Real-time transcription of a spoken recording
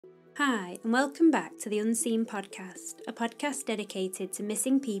Hi, and welcome back to the Unseen Podcast, a podcast dedicated to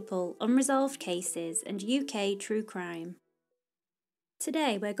missing people, unresolved cases, and UK true crime.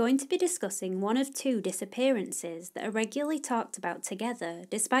 Today we're going to be discussing one of two disappearances that are regularly talked about together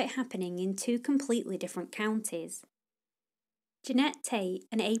despite happening in two completely different counties. Genette Tate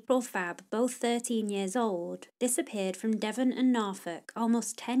and April Fab, both 13 years old, disappeared from Devon and Norfolk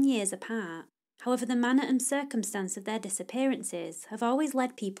almost 10 years apart. However, the manner and circumstance of their disappearances have always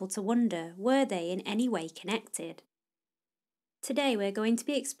led people to wonder, were they in any way connected? Today we're going to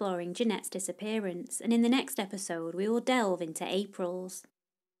be exploring Genette's disappearance, and in the next episode we will delve into April's.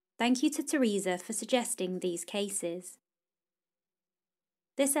 Thank you to Teresa for suggesting these cases.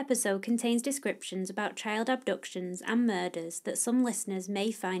 This episode contains descriptions about child abductions and murders that some listeners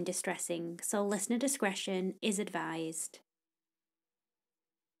may find distressing, so listener discretion is advised.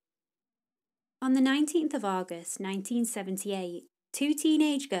 On the 19th of August 1978, two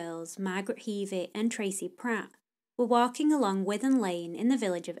teenage girls, Margaret Heavey and Tracy Pratt, were walking along Withen Lane in the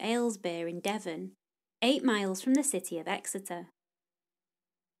village of Aylsbeare in Devon, 8 miles from the city of Exeter.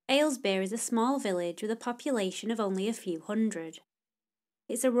 Aylsbeare is a small village with a population of only a few hundred.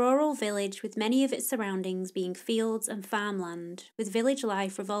 It's a rural village with many of its surroundings being fields and farmland, with village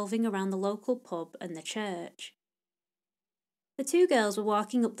life revolving around the local pub and the church. The two girls were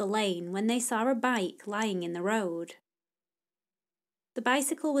walking up the lane when they saw a bike lying in the road. The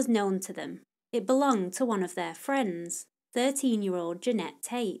bicycle was known to them. It belonged to one of their friends, 13-year-old Genette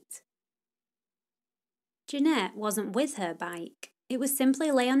Tate. Genette wasn't with her bike. It was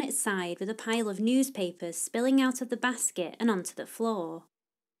simply lay on its side with a pile of newspapers spilling out of the basket and onto the floor.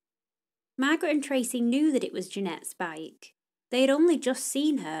 Margaret and Tracy knew that it was Genette's bike. They had only just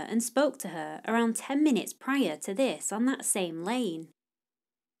seen her and spoke to her around 10 minutes prior to this on that same lane.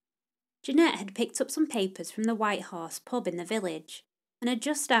 Genette had picked up some papers from the White Horse pub in the village and had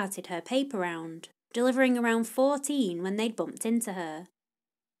just started her paper round, delivering around 14 when they'd bumped into her.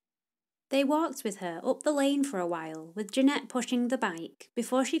 They walked with her up the lane for a while, with Genette pushing the bike,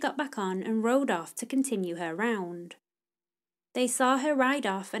 before she got back on and rode off to continue her round. They saw her ride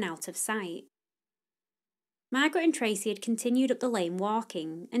off and out of sight. Margaret and Tracy had continued up the lane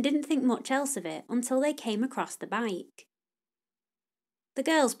walking and didn't think much else of it until they came across the bike. The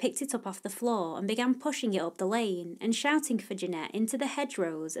girls picked it up off the floor and began pushing it up the lane and shouting for Genette into the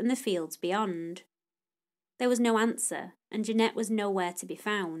hedgerows and the fields beyond. There was no answer, and Genette was nowhere to be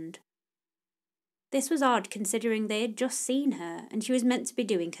found. This was odd considering they had just seen her and she was meant to be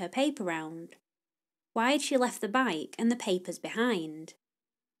doing her paper round. Why had she left the bike and the papers behind?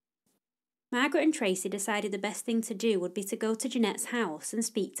 Margaret and Tracy decided the best thing to do would be to go to Genette's house and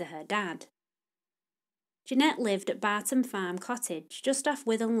speak to her dad. Genette lived at Barton Farm Cottage, just off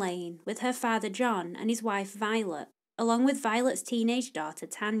Withen Lane, with her father John and his wife Violet, along with Violet's teenage daughter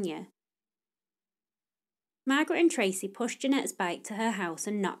Tanya. Margaret and Tracy pushed Genette's bike to her house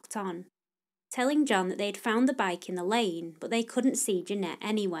and knocked on, telling John that they had found the bike in the lane, but they couldn't see Genette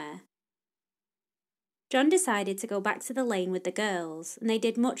anywhere. John decided to go back to the lane with the girls, and they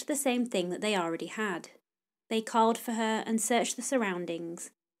did much the same thing that they already had. They called for her and searched the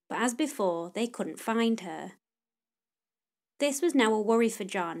surroundings, but as before, they couldn't find her. This was now a worry for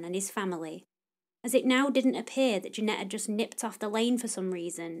John and his family, as it now didn't appear that Genette had just nipped off the lane for some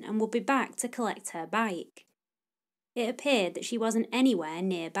reason and would be back to collect her bike. It appeared that she wasn't anywhere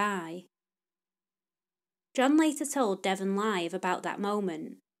nearby. John later told Devon Live about that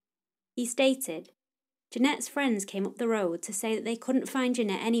moment. He stated, "Genette's friends came up the road to say that they couldn't find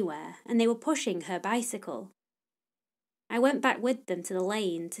Genette anywhere and they were pushing her bicycle. I went back with them to the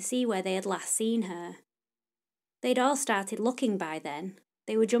lane to see where they had last seen her. They'd all started looking by then.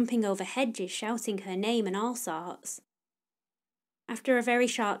 They were jumping over hedges shouting her name and all sorts. After a very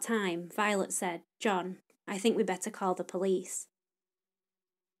short time, Violet said, 'John, I think we better call the police.'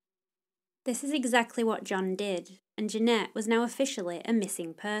 This is exactly what John did, and Genette was now officially a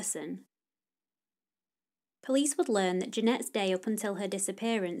missing person. Police would learn that Genette's day up until her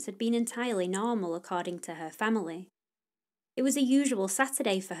disappearance had been entirely normal according to her family. It was a usual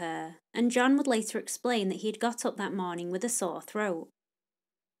Saturday for her, and John would later explain that he had got up that morning with a sore throat.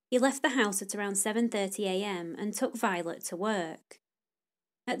 He left the house at around 7:30 a.m. and took Violet to work.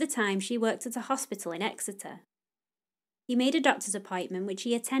 At the time, she worked at a hospital in Exeter. He made a doctor's appointment which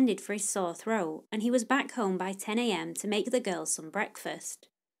he attended for his sore throat, and he was back home by 10 a.m. to make the girls some breakfast.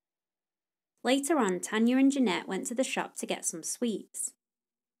 Later on, Tanya and Genette went to the shop to get some sweets.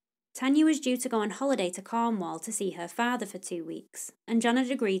 Tanya was due to go on holiday to Cornwall to see her father for 2 weeks, and John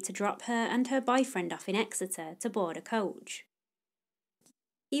had agreed to drop her and her boyfriend off in Exeter to board a coach.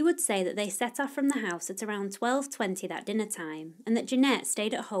 He would say that they set off from the house at around 12:20 that dinner time, and that Genette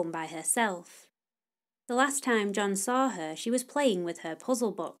stayed at home by herself. The last time John saw her, she was playing with her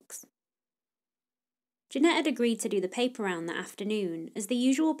puzzle books. Genette had agreed to do the paper round that afternoon, as the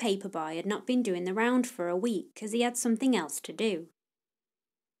usual paper boy had not been doing the round for a week, as he had something else to do.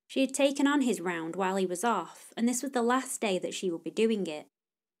 She had taken on his round while he was off, and this was the last day that she would be doing it.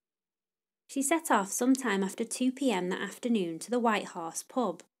 She set off sometime after 2 p.m. that afternoon to the White Horse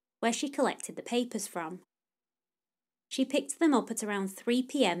pub, where she collected the papers from. She picked them up at around 3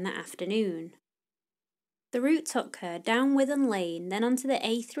 p.m. that afternoon. The route took her down Witham Lane, then onto the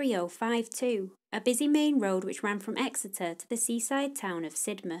A3052, a busy main road which ran from Exeter to the seaside town of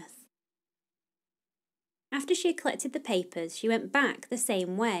Sidmouth. After she had collected the papers, she went back the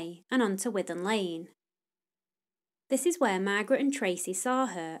same way and on to Witham Lane. This is where Margaret and Tracy saw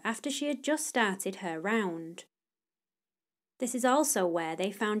her after she had just started her round. This is also where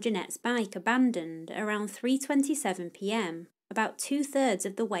they found Genette's bike abandoned around 3:27 p.m, about 2/3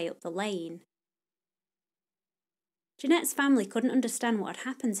 of the way up the lane. Genette's family couldn't understand what had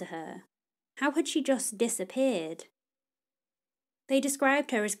happened to her. How had she just disappeared? They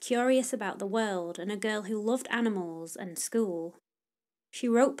described her as curious about the world and a girl who loved animals and school. She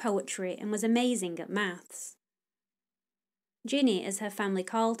wrote poetry and was amazing at maths. Ginny, as her family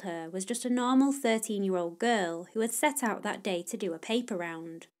called her, was just a normal 13-year-old girl who had set out that day to do a paper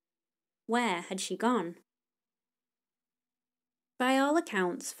round. Where had she gone? By all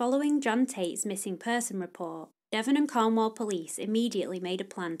accounts, following John Tate's missing person report, Devon and Cornwall police immediately made a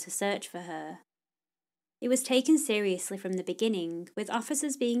plan to search for her. It was taken seriously from the beginning, with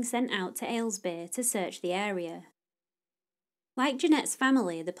officers being sent out to Aylsbeare to search the area. Like Genette's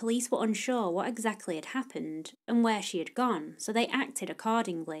family, the police were unsure what exactly had happened and where she had gone, so they acted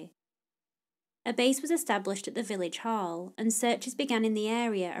accordingly. A base was established at the village hall, and searches began in the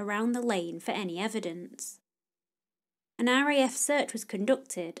area around the lane for any evidence. An RAF search was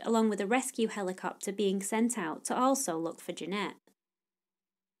conducted, along with a rescue helicopter being sent out to also look for Genette.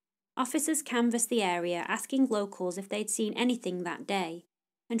 Officers canvassed the area, asking locals if they'd seen anything that day,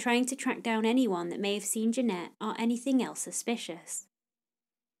 and trying to track down anyone that may have seen Genette or anything else suspicious.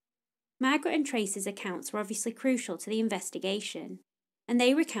 Margaret and Tracy's accounts were obviously crucial to the investigation, and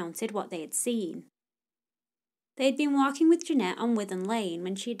they recounted what they had seen. They had been walking with Genette on Witham Lane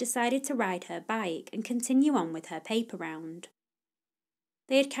when she had decided to ride her bike and continue on with her paper round.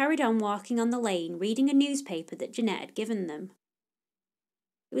 They had carried on walking on the lane, reading a newspaper that Genette had given them.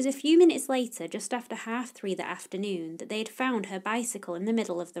 It was a few minutes later, just after 3:30 that afternoon, that they had found her bicycle in the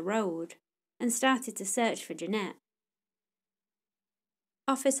middle of the road and started to search for Genette.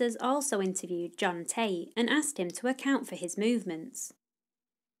 Officers also interviewed John Tate and asked him to account for his movements.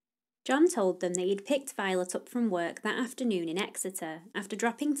 John told them that he'd picked Violet up from work that afternoon in Exeter after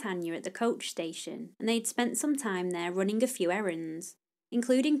dropping Tanya at the coach station, and they'd spent some time there running a few errands,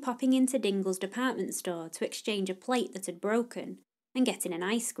 including popping into Dingle's department store to exchange a plate that had broken and getting an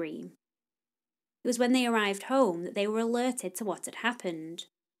ice cream. It was when they arrived home that they were alerted to what had happened.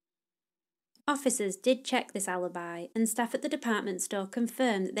 Officers did check this alibi, and staff at the department store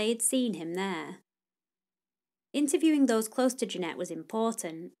confirmed that they had seen him there. Interviewing those close to Genette was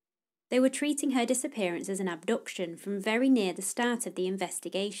important. They were treating her disappearance as an abduction from very near the start of the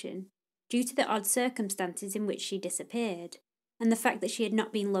investigation, due to the odd circumstances in which she disappeared, and the fact that she had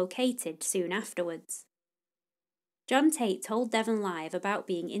not been located soon afterwards. John Tate told Devon Live about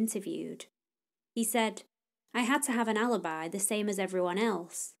being interviewed. He said, "I had to have an alibi the same as everyone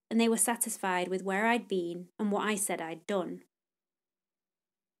else, and they were satisfied with where I'd been and what I said I'd done."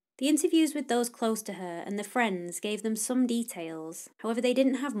 The interviews with those close to her and the friends gave them some details, however they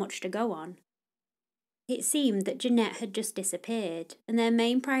didn't have much to go on. It seemed that Genette had just disappeared, and their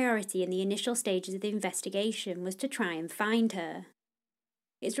main priority in the initial stages of the investigation was to try and find her.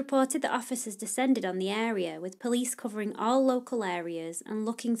 It's reported that officers descended on the area, with police covering all local areas and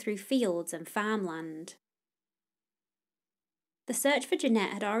looking through fields and farmland. The search for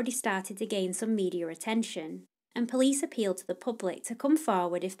Genette had already started to gain some media attention, and police appealed to the public to come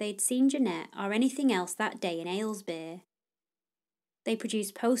forward if they'd seen Genette or anything else that day in Aylsbeare. They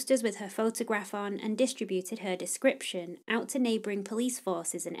produced posters with her photograph on and distributed her description out to neighbouring police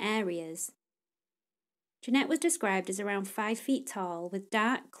forces and areas. Genette was described as around 5 feet tall, with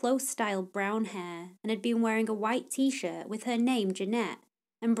dark, close-styled brown hair, and had been wearing a white t-shirt with her name Genette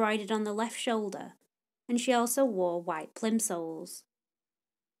embroidered on the left shoulder, and she also wore white plimsolls.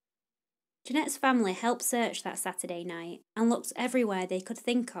 Genette's family helped search that Saturday night and looked everywhere they could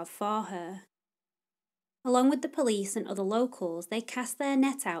think of for her. Along with the police and other locals, they cast their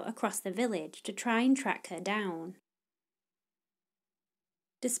net out across the village to try and track her down.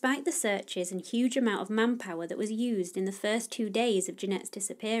 Despite the searches and huge amount of manpower that was used in the first 2 days of Genette's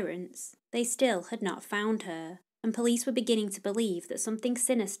disappearance, they still had not found her, and police were beginning to believe that something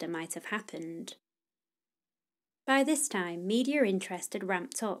sinister might have happened. By this time, media interest had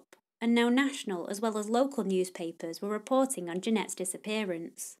ramped up, and now national as well as local newspapers were reporting on Genette's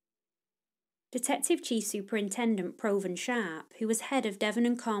disappearance. Detective Chief Superintendent Proven Sharp, who was head of Devon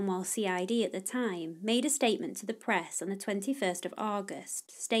and Cornwall CID at the time, made a statement to the press on the 21st of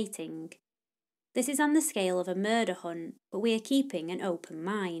August, stating, "This is on the scale of a murder hunt, but we are keeping an open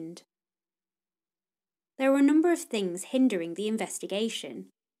mind." There were a number of things hindering the investigation.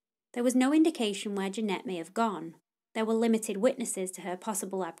 There was no indication where Genette may have gone, there were limited witnesses to her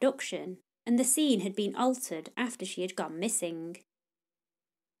possible abduction, and the scene had been altered after she had gone missing.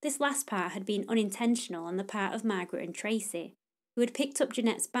 This last part had been unintentional on the part of Margaret and Tracy, who had picked up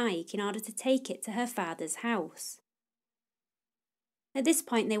Genette's bike in order to take it to her father's house. At this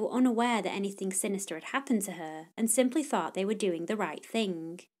point they were unaware that anything sinister had happened to her and simply thought they were doing the right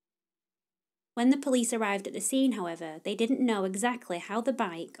thing. When the police arrived at the scene, however, they didn't know exactly how the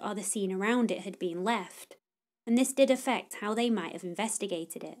bike or the scene around it had been left, and this did affect how they might have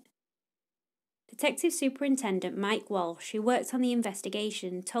investigated it. Detective Superintendent Mike Walsh, who worked on the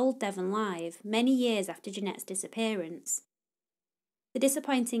investigation, told Devon Live many years after Genette's disappearance. The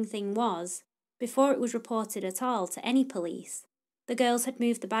disappointing thing was, before it was reported at all to any police, the girls had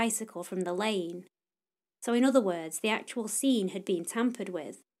moved the bicycle from the lane. So in other words, the actual scene had been tampered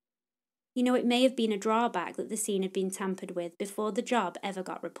with. You know, it may have been a drawback that the scene had been tampered with before the job ever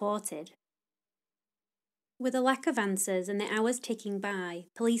got reported. With a lack of answers and the hours ticking by,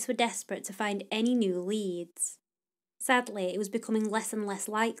 police were desperate to find any new leads. Sadly, it was becoming less and less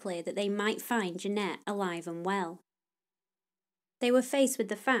likely that they might find Genette alive and well. They were faced with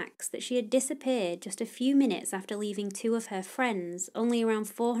the facts that she had disappeared just a few minutes after leaving 2 of her friends only around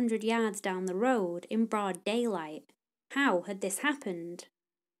 400 yards down the road in broad daylight. How had this happened?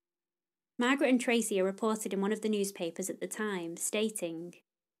 Margaret and Tracy are reported in one of the newspapers at the time, stating,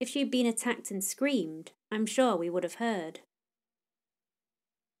 "If she had been attacked and screamed, I'm sure we would have heard."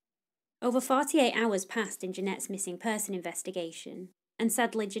 Over 48 hours passed in Genette's missing person investigation, and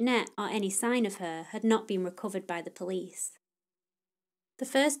sadly Genette, or any sign of her, had not been recovered by the police. The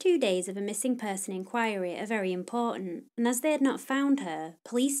first 2 days of a missing person inquiry are very important, and as they had not found her,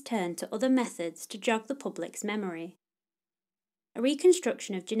 police turned to other methods to jog the public's memory. A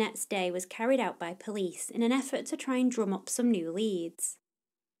reconstruction of Genette's day was carried out by police in an effort to try and drum up some new leads.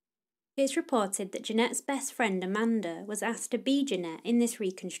 It's reported that Genette's best friend Amanda was asked to be Genette in this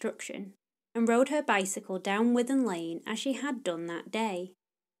reconstruction, and rode her bicycle down Withen Lane as she had done that day.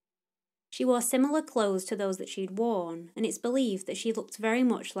 She wore similar clothes to those that she'd worn, and it's believed that she looked very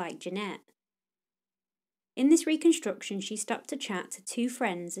much like Genette. In this reconstruction she stopped to chat to 2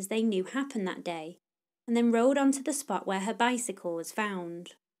 friends as they knew happened that day, and then rode on to the spot where her bicycle was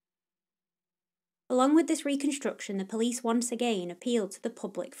found. Along with this reconstruction, the police once again appealed to the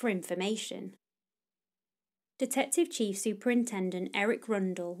public for information. Detective Chief Superintendent Eric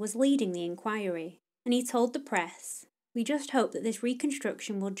Rundle was leading the inquiry, and he told the press, "We just hope that this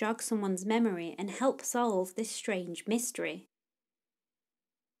reconstruction will jog someone's memory and help solve this strange mystery."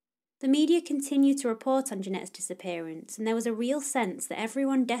 The media continued to report on Genette's disappearance, and there was a real sense that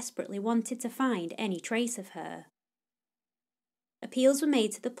everyone desperately wanted to find any trace of her. Appeals were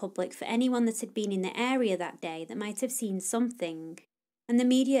made to the public for anyone that had been in the area that day that might have seen something, and the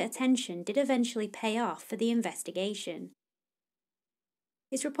media attention did eventually pay off for the investigation.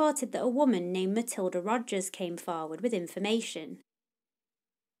 It's reported that a woman named Matilda Rogers came forward with information.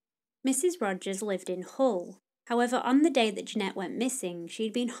 Mrs. Rogers lived in Hull. However, on the day that Genette went missing, she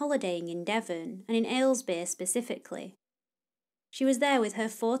had been holidaying in Devon, and in Aylsbeare specifically. She was there with her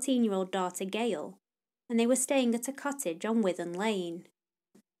 14-year-old daughter Gail, and they were staying at a cottage on Withen Lane.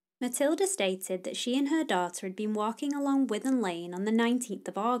 Matilda stated that she and her daughter had been walking along Withen Lane on the 19th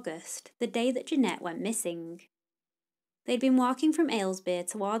of August, the day that Genette went missing. They'd been walking from Aylsbeare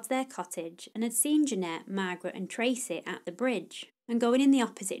towards their cottage and had seen Genette, Margaret and Tracy at the bridge, and going in the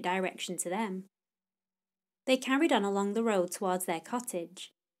opposite direction to them. They carried on along the road towards their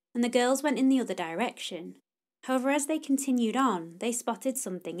cottage, and the girls went in the other direction. However, as they continued on, they spotted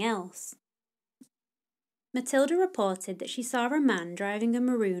something else. Matilda reported that she saw a man driving a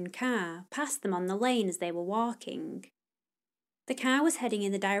maroon car past them on the lane as they were walking. The car was heading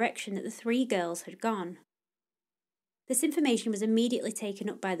in the direction that the 3 girls had gone. This information was immediately taken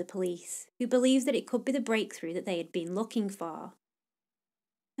up by the police, who believed that it could be the breakthrough that they had been looking for.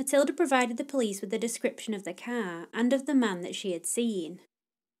 Matilda provided the police with a description of the car and of the man that she had seen.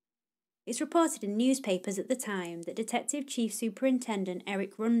 It's reported in newspapers at the time that Detective Chief Superintendent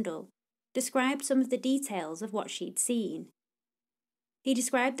Eric Rundle described some of the details of what she'd seen. He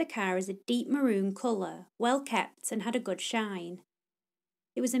described the car as a deep maroon colour, well kept and had a good shine.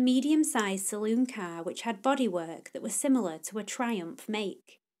 It was a medium-sized saloon car which had bodywork that was similar to a Triumph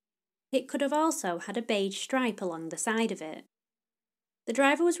make. It could have also had a beige stripe along the side of it. The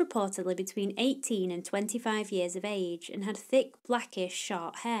driver was reportedly between 18 and 25 years of age and had thick, blackish,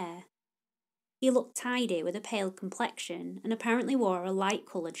 short hair. He looked tidy with a pale complexion and apparently wore a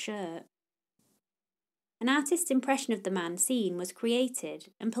light-coloured shirt. An artist's impression of the man seen was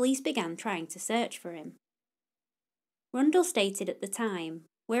created and police began trying to search for him. Rundle stated at the time,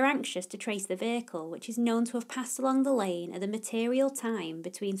 "We're anxious to trace the vehicle which is known to have passed along the lane at the material time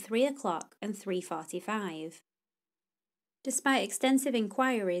between 3 o'clock and 3:45. Despite extensive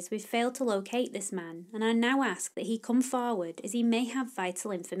inquiries, we've failed to locate this man, and I now ask that he come forward as he may have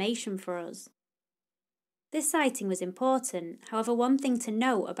vital information for us." This sighting was important, however one thing to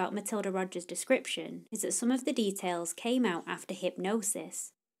note about Matilda Rogers' description is that some of the details came out after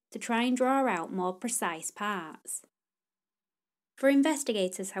hypnosis, to try and draw out more precise parts. For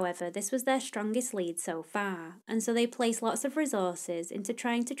investigators, however, this was their strongest lead so far, and so they placed lots of resources into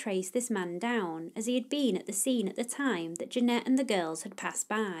trying to trace this man down, as he had been at the scene at the time that Genette and the girls had passed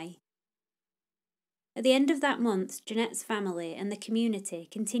by. At the end of that month, Genette's family and the community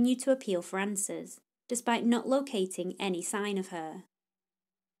continued to appeal for answers, despite not locating any sign of her.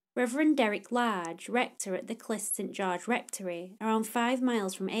 Reverend Derek Large, rector at the Clist St George Rectory, around 5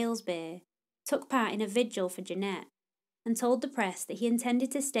 miles from Aylsbeare, took part in a vigil for Genette, and told the press that he intended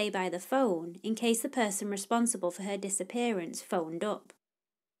to stay by the phone in case the person responsible for her disappearance phoned up.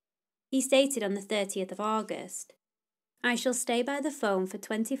 He stated on the 30th of August, "I shall stay by the phone for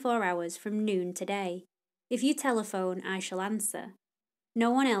 24 hours from noon today. If you telephone, I shall answer.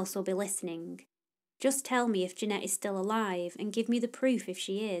 No one else will be listening. Just tell me if Genette is still alive and give me the proof if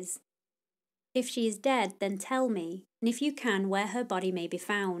she is. If she is dead, then tell me, and if you can, where her body may be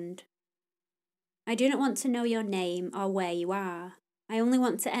found. I do not want to know your name or where you are. I only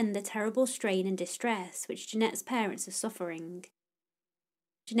want to end the terrible strain and distress which Genette's parents are suffering."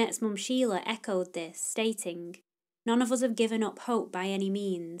 Genette's mum Sheila echoed this, stating, "None of us have given up hope by any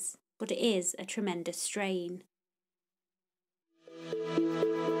means, but it is a tremendous strain."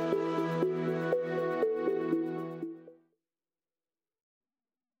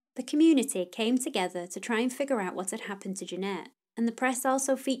 The community came together to try and figure out what had happened to Genette, and the press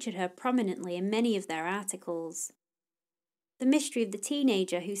also featured her prominently in many of their articles. The mystery of the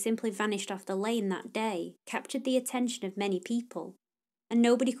teenager who simply vanished off the lane that day captured the attention of many people, and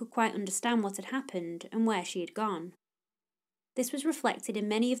nobody could quite understand what had happened and where she had gone. This was reflected in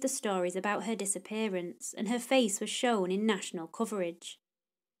many of the stories about her disappearance, and her face was shown in national coverage.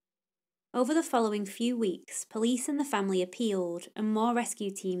 Over the following few weeks, police and the family appealed, and more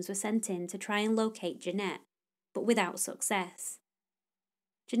rescue teams were sent in to try and locate Genette, but without success.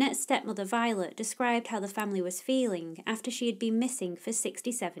 Genette's stepmother Violet described how the family was feeling after she had been missing for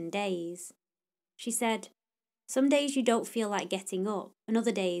 67 days. She said, "Some days you don't feel like getting up, and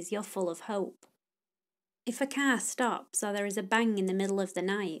other days you're full of hope. If a car stops or there is a bang in the middle of the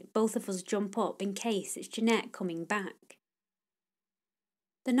night, both of us jump up in case it's Genette coming back."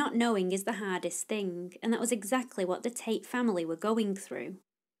 The not knowing is the hardest thing, and that was exactly what the Tate family were going through.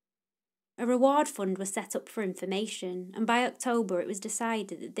 A reward fund was set up for information, and by October it was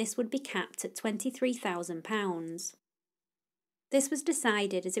decided that this would be capped at £23,000. This was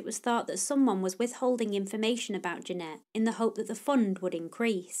decided as it was thought that someone was withholding information about Genette in the hope that the fund would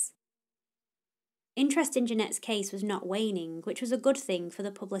increase. Interest in Genette's case was not waning, which was a good thing for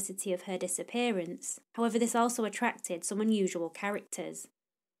the publicity of her disappearance. However, this also attracted some unusual characters.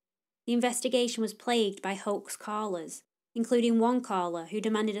 The investigation was plagued by hoax callers, including one caller who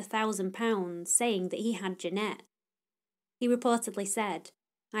demanded £1,000, saying that he had Genette. He reportedly said,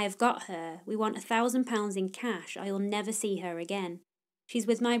 "I have got her. We want £1,000 in cash or you'll never see her again. She's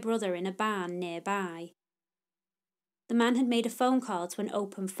with my brother in a barn nearby." The man had made a phone call to an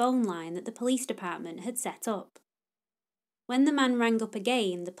open phone line that the police department had set up. When the man rang up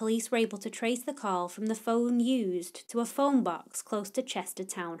again, the police were able to trace the call from the phone used to a phone box close to Chester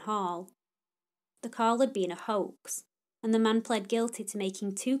Town Hall. The call had been a hoax, and the man pled guilty to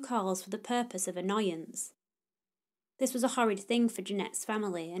making 2 calls for the purpose of annoyance. This was a horrid thing for Genette's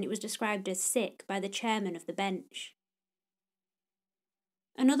family, and it was described as sick by the chairman of the bench.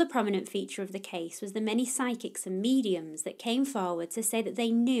 Another prominent feature of the case was the many psychics and mediums that came forward to say that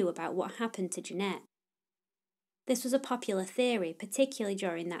they knew about what happened to Genette. This was a popular theory, particularly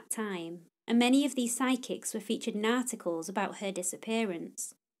during that time, and many of these psychics were featured in articles about her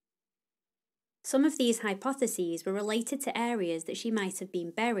disappearance. Some of these hypotheses were related to areas that she might have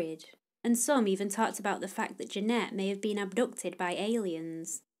been buried, and some even talked about the fact that Genette may have been abducted by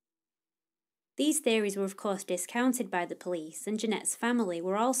aliens. These theories were of course discounted by the police, and Genette's family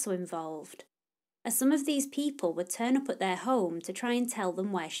were also involved, as some of these people would turn up at their home to try and tell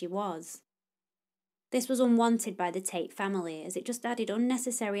them where she was. This was unwanted by the Tate family, as it just added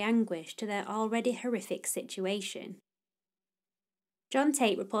unnecessary anguish to their already horrific situation. John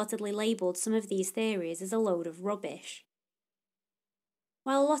Tate reportedly labelled some of these theories as a load of rubbish.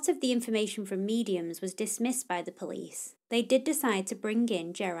 While a lot of the information from mediums was dismissed by the police, they did decide to bring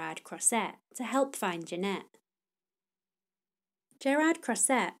in Gerard Croiset to help find Genette. Gerard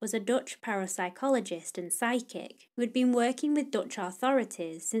Croiset was a Dutch parapsychologist and psychic who had been working with Dutch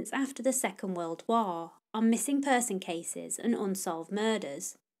authorities since after the Second World War on missing person cases and unsolved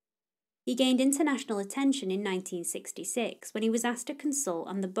murders. He gained international attention in 1966 when he was asked to consult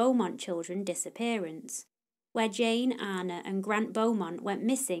on the Beaumont children disappearance, where Jane, Anna and Grant Beaumont went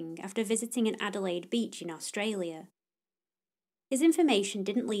missing after visiting an Adelaide beach in Australia. His information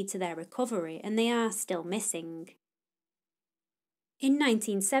didn't lead to their recovery, and they are still missing. In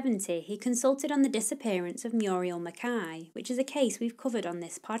 1970, he consulted on the disappearance of Muriel Mackay, which is a case we've covered on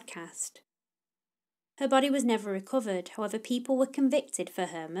this podcast. Her body was never recovered, however people were convicted for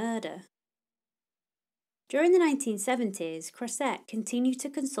her murder. During the 1970s, Croiset continued to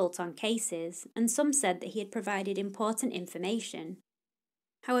consult on cases, and some said that he had provided important information.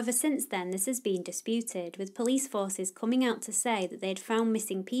 However, since then this has been disputed, with police forces coming out to say that they had found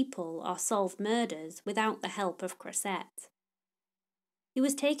missing people or solved murders without the help of Croiset. He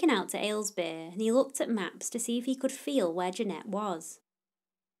was taken out to Aylsbeare and he looked at maps to see if he could feel where Genette was.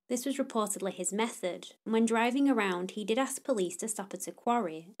 This was reportedly his method, and when driving around he did ask police to stop at a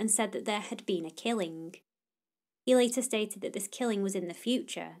quarry and said that there had been a killing. He later stated that this killing was in the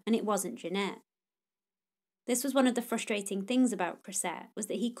future and it wasn't Genette. This was one of the frustrating things about Croiset, was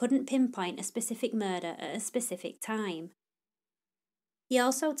that he couldn't pinpoint a specific murder at a specific time. He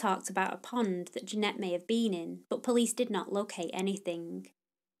also talked about a pond that Genette may have been in, but police did not locate anything.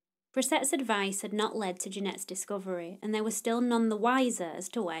 Croiset's advice had not led to Genette's discovery, and they were still none the wiser as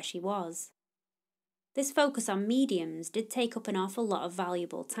to where she was. This focus on mediums did take up an awful lot of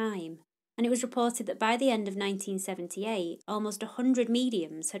valuable time, and it was reported that by the end of 1978, almost 100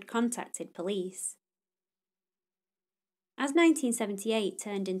 mediums had contacted police. As 1978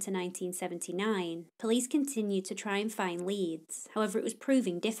 turned into 1979, police continued to try and find leads, however it was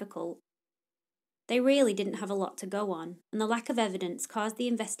proving difficult. They really didn't have a lot to go on, and the lack of evidence caused the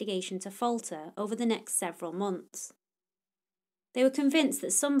investigation to falter over the next several months. They were convinced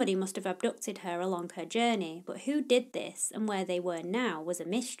that somebody must have abducted her along her journey, but who did this and where they were now was a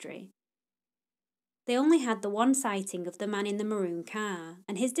mystery. They only had the one sighting of the man in the maroon car,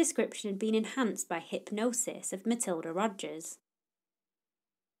 and his description had been enhanced by hypnosis of Matilda Rogers.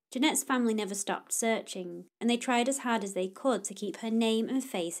 Genette's family never stopped searching, and they tried as hard as they could to keep her name and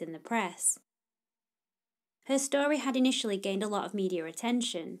face in the press. Her story had initially gained a lot of media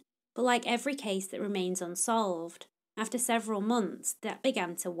attention, but like every case that remains unsolved, after several months that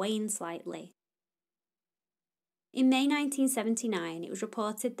began to wane slightly. In May 1979, it was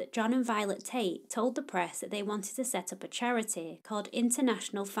reported that John and Violet Tate told the press that they wanted to set up a charity called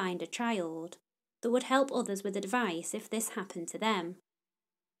International Find a Child that would help others with advice if this happened to them.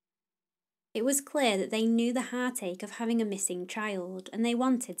 It was clear that they knew the heartache of having a missing child and they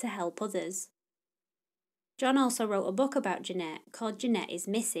wanted to help others. John also wrote a book about Genette called Genette is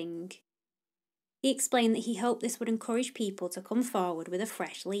Missing. He explained that he hoped this would encourage people to come forward with a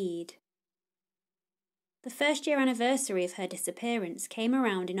fresh lead. The first-year anniversary of her disappearance came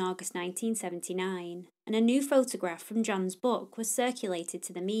around in August 1979, and a new photograph from John's book was circulated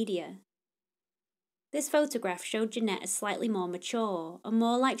to the media. This photograph showed Genette as slightly more mature and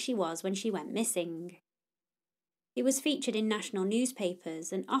more like she was when she went missing. It was featured in national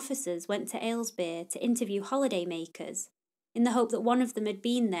newspapers, and officers went to Aylsbeare to interview holidaymakers, in the hope that one of them had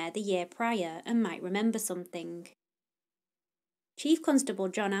been there the year prior and might remember something. Chief Constable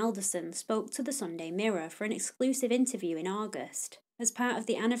John Alderson spoke to the Sunday Mirror for an exclusive interview in August, as part of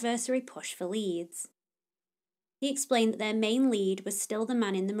the anniversary push for leads. He explained that their main lead was still the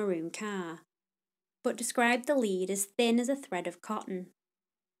man in the maroon car, but described the lead as thin as a thread of cotton.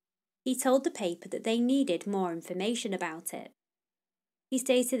 He told the paper that they needed more information about it. He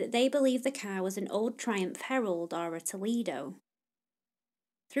stated that they believed the car was an old Triumph Herald or a Toledo.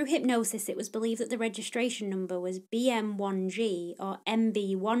 Through hypnosis, it was believed that the registration number was BM1G or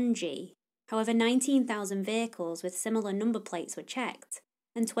MB1G. However, 19,000 vehicles with similar number plates were checked,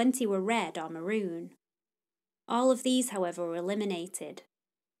 and 20 were red or maroon. All of these, however, were eliminated.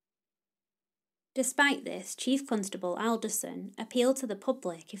 Despite this, Chief Constable Alderson appealed to the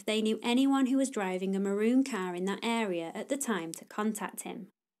public if they knew anyone who was driving a maroon car in that area at the time to contact him.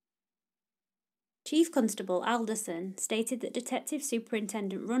 Chief Constable Alderson stated that Detective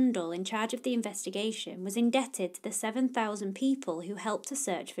Superintendent Rundle, in charge of the investigation, was indebted to the 7,000 people who helped to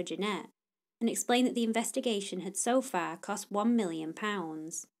search for Genette, and explained that the investigation had so far cost £1 million.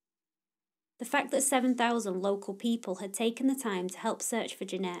 The fact that 7,000 local people had taken the time to help search for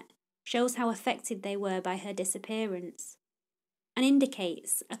Genette shows how affected they were by her disappearance, and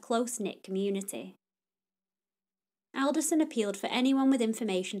indicates a close-knit community. Alderson appealed for anyone with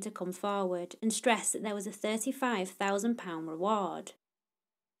information to come forward and stressed that there was a £35,000 reward.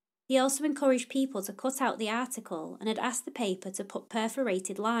 He also encouraged people to cut out the article and had asked the paper to put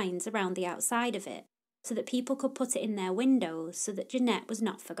perforated lines around the outside of it so that people could put it in their windows so that Genette was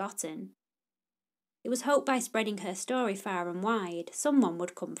not forgotten. It was hoped by spreading her story far and wide, someone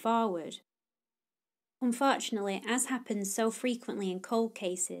would come forward. Unfortunately, as happens so frequently in cold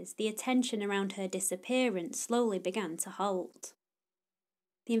cases, the attention around her disappearance slowly began to halt.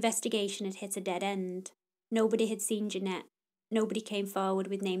 The investigation had hit a dead end. Nobody had seen Genette, nobody came forward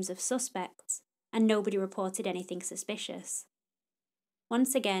with names of suspects, and nobody reported anything suspicious.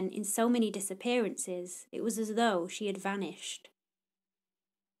 Once again, in so many disappearances, it was as though she had vanished.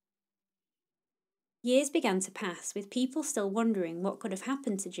 Years began to pass, with people still wondering what could have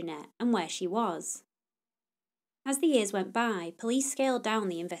happened to Genette and where she was. As the years went by, police scaled down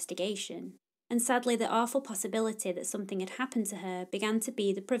the investigation, and sadly the awful possibility that something had happened to her began to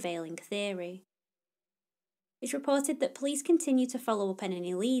be the prevailing theory. It's reported that police continued to follow up on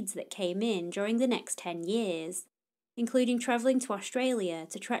any leads that came in during the next 10 years, including travelling to Australia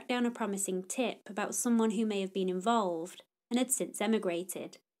to track down a promising tip about someone who may have been involved and had since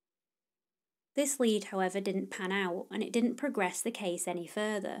emigrated. This lead, however, didn't pan out, and it didn't progress the case any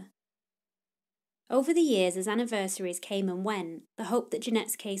further. Over the years, as anniversaries came and went, the hope that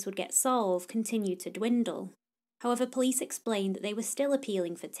Genette's case would get solved continued to dwindle. However, police explained that they were still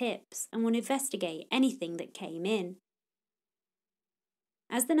appealing for tips and would investigate anything that came in.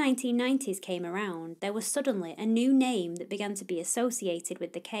 As the 1990s came around, there was suddenly a new name that began to be associated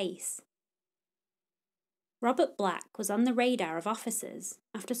with the case. Robert Black was on the radar of officers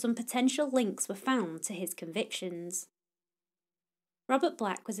after some potential links were found to his convictions. Robert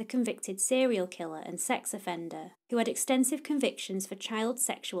Black was a convicted serial killer and sex offender who had extensive convictions for child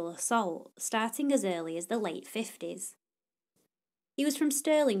sexual assault starting as early as the late 50s. He was from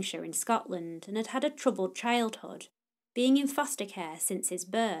Stirlingshire in Scotland and had had a troubled childhood, being in foster care since his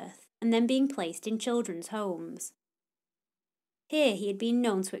birth and then being placed in children's homes. Here he had been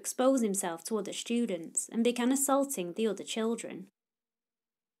known to expose himself to other students and began assaulting the other children.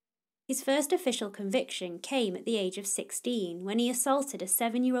 His first official conviction came at the age of 16 when he assaulted a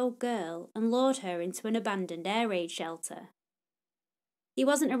 7-year-old girl and lured her into an abandoned air raid shelter. He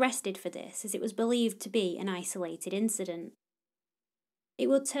wasn't arrested for this as it was believed to be an isolated incident. It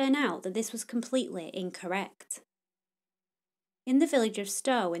would turn out that this was completely incorrect. In the village of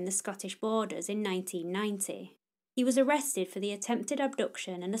Stow in the Scottish borders in 1990, he was arrested for the attempted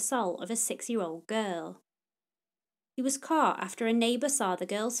abduction and assault of a 6-year-old girl. He was caught after a neighbour saw the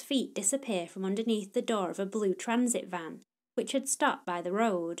girl's feet disappear from underneath the door of a blue transit van, which had stopped by the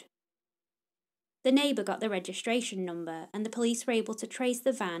road. The neighbour got the registration number and the police were able to trace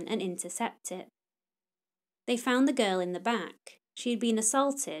the van and intercept it. They found the girl in the back. She had been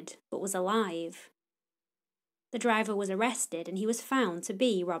assaulted, but was alive. The driver was arrested and he was found to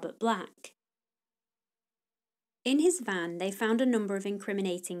be Robert Black. In his van, they found a number of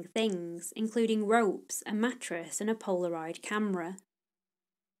incriminating things, including ropes, a mattress, and a Polaroid camera.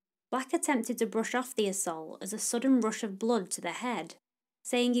 Black attempted to brush off the assault as a sudden rush of blood to the head,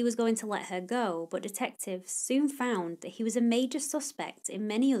 saying he was going to let her go, but detectives soon found that he was a major suspect in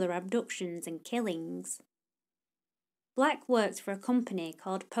many other abductions and killings. Black worked for a company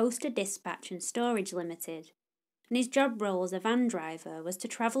called Poster Dispatch and Storage Limited, and his job role as a van driver was to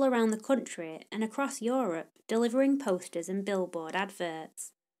travel around the country and across Europe delivering posters and billboard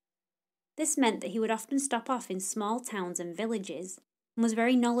adverts. This meant that he would often stop off in small towns and villages and was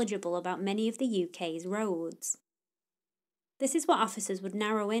very knowledgeable about many of the UK's roads. This is what officers would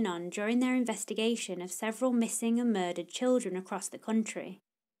narrow in on during their investigation of several missing and murdered children across the country.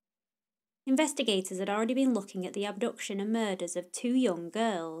 Investigators had already been looking at the abduction and murders of 2 young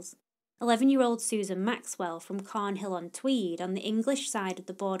girls, 11-year-old Susan Maxwell from Cornhill-on-Tweed on the English side of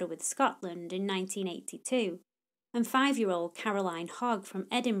the border with Scotland in 1982, and 5-year-old Caroline Hogg from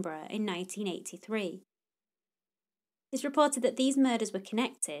Edinburgh in 1983. It's reported that these murders were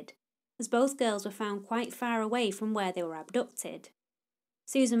connected, as both girls were found quite far away from where they were abducted.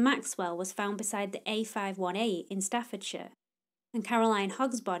 Susan Maxwell was found beside the A518 in Staffordshire, and Caroline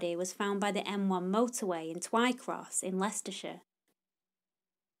Hogg's body was found by the M1 motorway in Twycross in Leicestershire.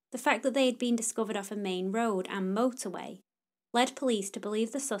 The fact that they had been discovered off a main road and motorway led police to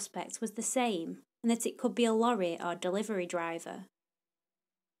believe the suspect was the same and that it could be a lorry or delivery driver.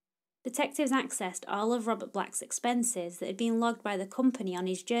 Detectives accessed all of Robert Black's expenses that had been logged by the company on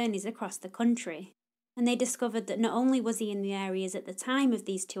his journeys across the country, and they discovered that not only was he in the areas at the time of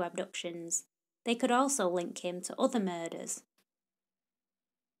these two abductions, they could also link him to other murders.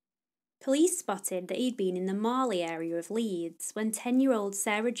 Police spotted that he'd been in the Morley area of Leeds when 10-year-old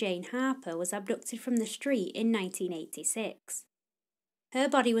Sarah Jane Harper was abducted from the street in 1986. Her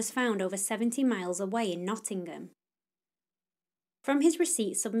body was found over 70 miles away in Nottingham. From his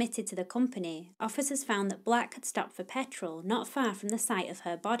receipt submitted to the company, officers found that Black had stopped for petrol not far from the site of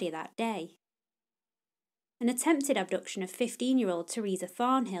her body that day. An attempted abduction of 15-year-old Teresa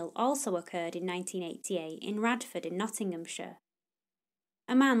Thornhill also occurred in 1988 in Radford in Nottinghamshire.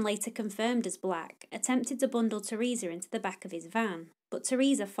 A man later confirmed as Black attempted to bundle Teresa into the back of his van, but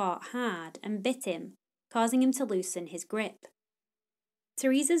Teresa fought hard and bit him, causing him to loosen his grip.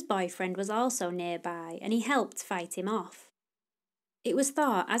 Teresa's boyfriend was also nearby and he helped fight him off. It was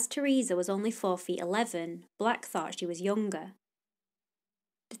thought as Teresa was only 4 feet 11, Black thought she was younger.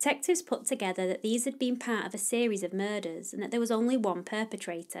 Detectives put together that these had been part of a series of murders and that there was only one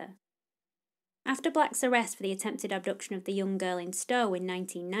perpetrator. After Black's arrest for the attempted abduction of the young girl in Stowe in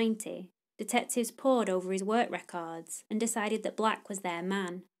 1990, detectives pored over his work records and decided that Black was their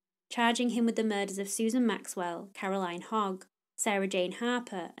man, charging him with the murders of Susan Maxwell, Caroline Hogg, Sarah Jane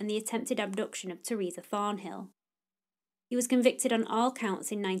Harper and the attempted abduction of Teresa Thornhill. He was convicted on all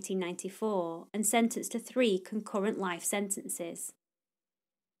counts in 1994 and sentenced to 3 concurrent life sentences.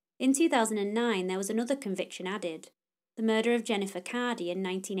 In 2009 there was another conviction added, the murder of Jennifer Cardy in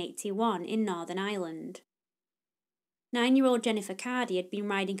 1981 in Northern Ireland. 9-year-old Jennifer Cardy had been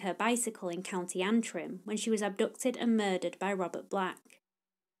riding her bicycle in County Antrim when she was abducted and murdered by Robert Black.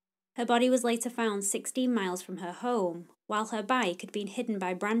 Her body was later found 16 miles from her home, while her bike had been hidden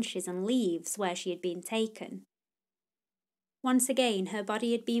by branches and leaves where she had been taken. Once again, her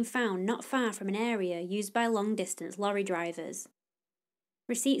body had been found not far from an area used by long-distance lorry drivers.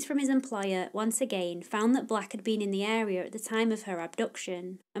 Receipts from his employer once again found that Black had been in the area at the time of her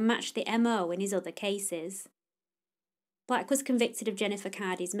abduction and matched the MO in his other cases. Black was convicted of Jennifer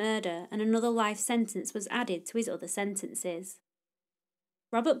Cardy's murder and another life sentence was added to his other sentences.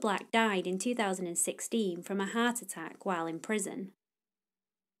 Robert Black died in 2016 from a heart attack while in prison.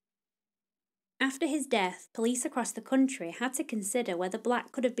 After his death, police across the country had to consider whether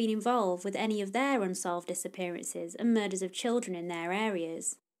Black could have been involved with any of their unsolved disappearances and murders of children in their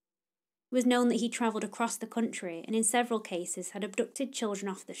areas. It was known that he travelled across the country and in several cases had abducted children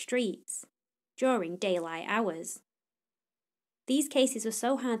off the streets during daylight hours. These cases were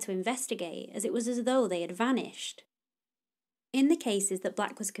so hard to investigate as it was as though they had vanished. In the cases that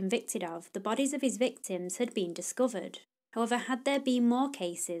Black was convicted of, the bodies of his victims had been discovered. However, had there been more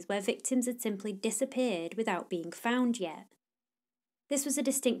cases where victims had simply disappeared without being found yet? This was a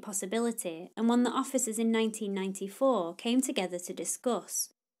distinct possibility, and one that officers in 1994 came together to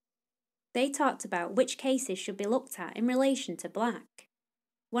discuss. They talked about which cases should be looked at in relation to Black.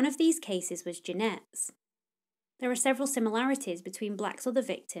 One of these cases was Genette's. There are several similarities between Black's other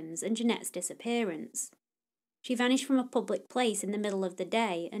victims and Genette's disappearance. She vanished from a public place in the middle of the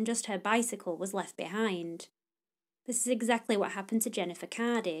day and just her bicycle was left behind. This is exactly what happened to Jennifer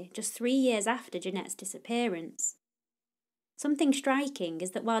Cardy just 3 years after Genette's disappearance. Something striking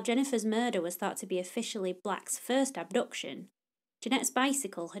is that while Jennifer's murder was thought to be officially Black's first abduction, Genette's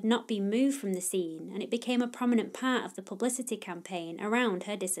bicycle had not been moved from the scene and it became a prominent part of the publicity campaign around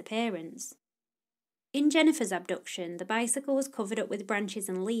her disappearance. In Jennifer's abduction, the bicycle was covered up with branches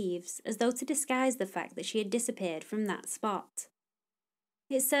and leaves as though to disguise the fact that she had disappeared from that spot.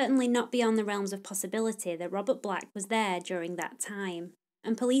 It's certainly not beyond the realms of possibility that Robert Black was there during that time,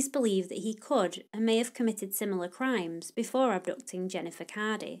 and police believe that he could and may have committed similar crimes before abducting Jennifer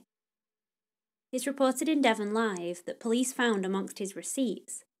Cardy. It's reported in Devon Live that police found amongst his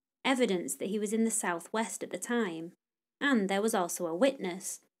receipts evidence that he was in the southwest at the time, and there was also a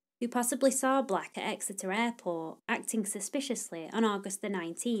witness who possibly saw Black at Exeter Airport acting suspiciously on August the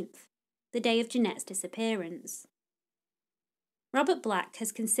 19th, the day of Genette's disappearance. Robert Black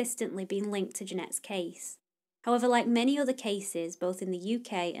has consistently been linked to Genette's case. However, like many other cases both in the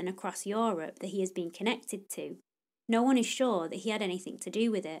UK and across Europe that he has been connected to, no one is sure that he had anything to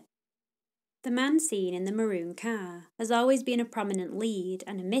do with it. The man seen in the maroon car has always been a prominent lead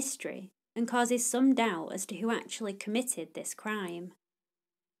and a mystery, and causes some doubt as to who actually committed this crime.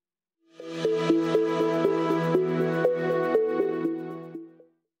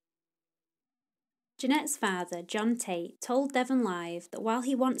 Genette's father, John Tate, told Devon Live that while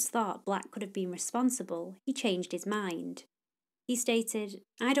he once thought Black could have been responsible, he changed his mind. He stated,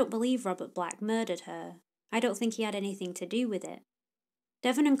 "I don't believe Robert Black murdered her. I don't think he had anything to do with it.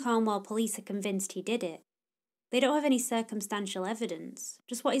 Devon and Cornwall police are convinced he did it. They don't have any circumstantial evidence,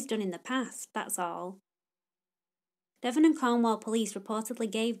 just what he's done in the past, that's all." Devon and Cornwall police reportedly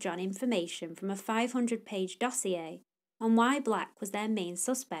gave John information from a 500-page dossier on why Black was their main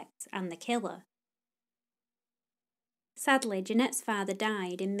suspect and the killer. Sadly, Genette's father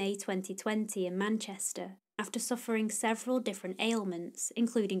died in May 2020 in Manchester after suffering several different ailments,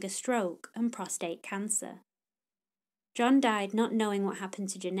 including a stroke and prostate cancer. John died not knowing what happened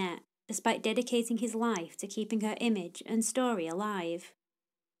to Genette, despite dedicating his life to keeping her image and story alive.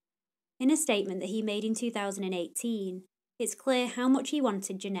 In a statement that he made in 2018, it's clear how much he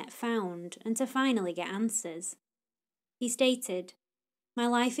wanted Genette found and to finally get answers. He stated, "My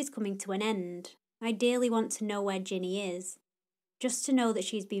life is coming to an end. I dearly want to know where Ginny is. Just to know that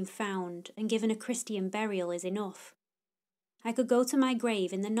she's been found and given a Christian burial is enough. I could go to my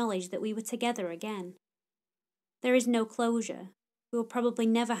grave in the knowledge that we were together again. There is no closure. We will probably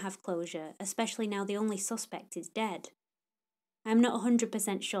never have closure, especially now the only suspect is dead. I am not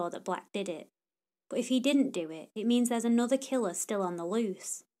 100% sure that Black did it, but if he didn't do it, it means there's another killer still on the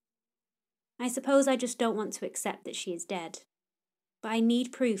loose. I suppose I just don't want to accept that she is dead, but I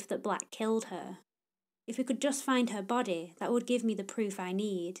need proof that Black killed her. If we could just find her body, that would give me the proof I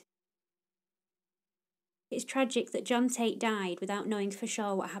need." It's tragic that John Tate died without knowing for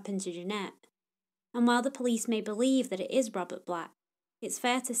sure what happened to Genette, and while the police may believe that it is Robert Black, it's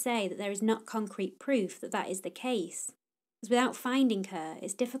fair to say that there is not concrete proof that that is the case, as without finding her,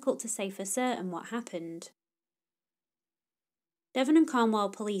 it's difficult to say for certain what happened. Devon and Cornwall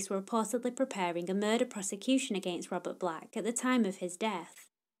police were reportedly preparing a murder prosecution against Robert Black at the time of his death,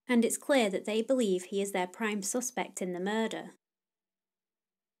 and it's clear that they believe he is their prime suspect in the murder.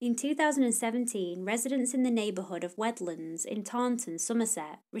 In 2017, residents in the neighbourhood of Wedlands in Taunton,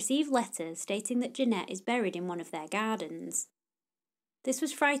 Somerset, received letters stating that Genette is buried in one of their gardens. This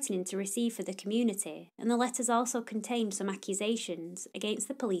was frightening to receive for the community, and the letters also contained some accusations against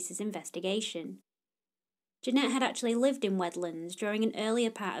the police's investigation. Genette had actually lived in Wedlands during an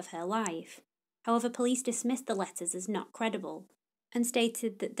earlier part of her life. However, police dismissed the letters as not credible, and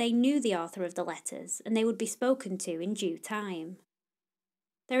stated that they knew the author of the letters and they would be spoken to in due time.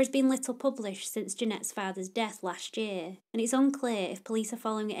 There has been little published since Genette's father's death last year, and it's unclear if police are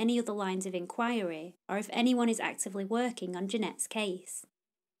following any other lines of inquiry or if anyone is actively working on Genette's case.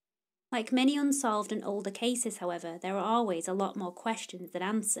 Like many unsolved and older cases, however, there are always a lot more questions than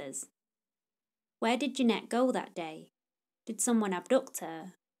answers. Where did Genette go that day? Did someone abduct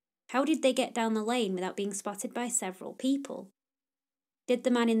her? How did they get down the lane without being spotted by several people? Did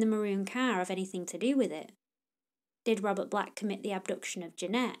the man in the maroon car have anything to do with it? Did Robert Black commit the abduction of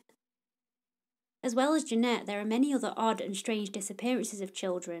Genette? As well as Genette, there are many other odd and strange disappearances of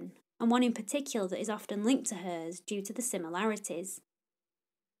children, and one in particular that is often linked to hers due to the similarities.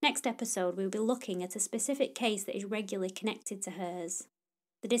 Next episode, we will be looking at a specific case that is regularly connected to hers,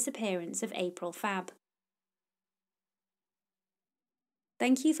 the disappearance of April Fab.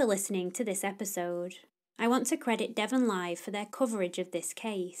 Thank you for listening to this episode. I want to credit Devon Live for their coverage of this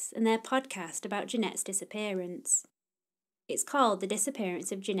case and their podcast about Genette's disappearance. It's called The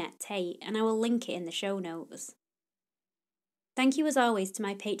Disappearance of Genette Tate, and I will link it in the show notes. Thank you as always to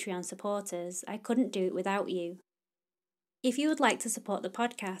my Patreon supporters. I couldn't do it without you. If you would like to support the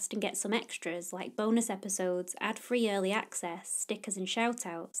podcast and get some extras like bonus episodes, ad-free early access, stickers and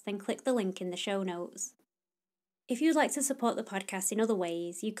shoutouts, then click the link in the show notes. If you'd like to support the podcast in other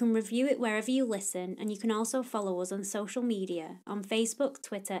ways, you can review it wherever you listen, and you can also follow us on social media on Facebook,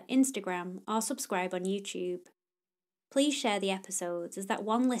 Twitter, Instagram, or subscribe on YouTube. Please share the episodes, as that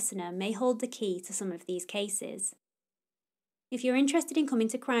one listener may hold the key to some of these cases. If you're interested in coming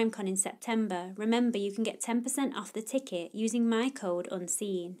to CrimeCon in September, remember you can get 10% off the ticket using my code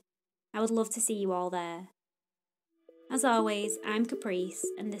UNSEEN. I would love to see you all there. As always, I'm Caprice,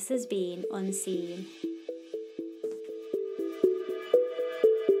 and this has been Unseen.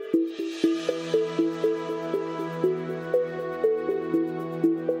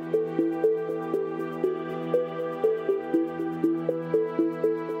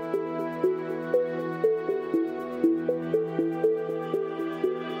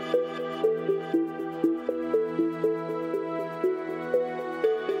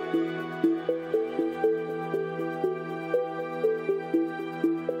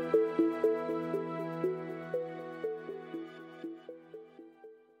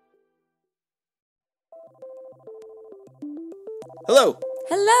 Hello,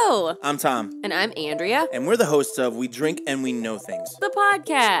 Hello! I'm Tom, And I'm Andrea, and we're the hosts of We Drink and We Know Things. the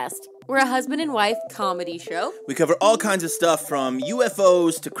podcast. We're a husband and wife comedy show. We cover all kinds of stuff from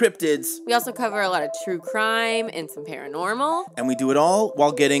UFOs to cryptids, We also cover a lot of true crime and some paranormal. and we do it all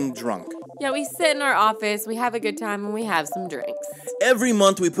while getting drunk. Yeah, we sit in our office, we have a good time, and we have some drinks. Every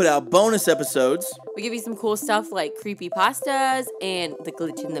month we put out bonus episodes, We give you some cool stuff like creepypastas and the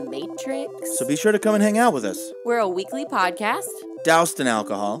glitch in the matrix. so be sure to come and hang out with us. We're a weekly podcast Doused in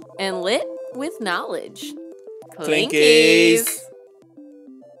alcohol. and lit with knowledge. Clinkies.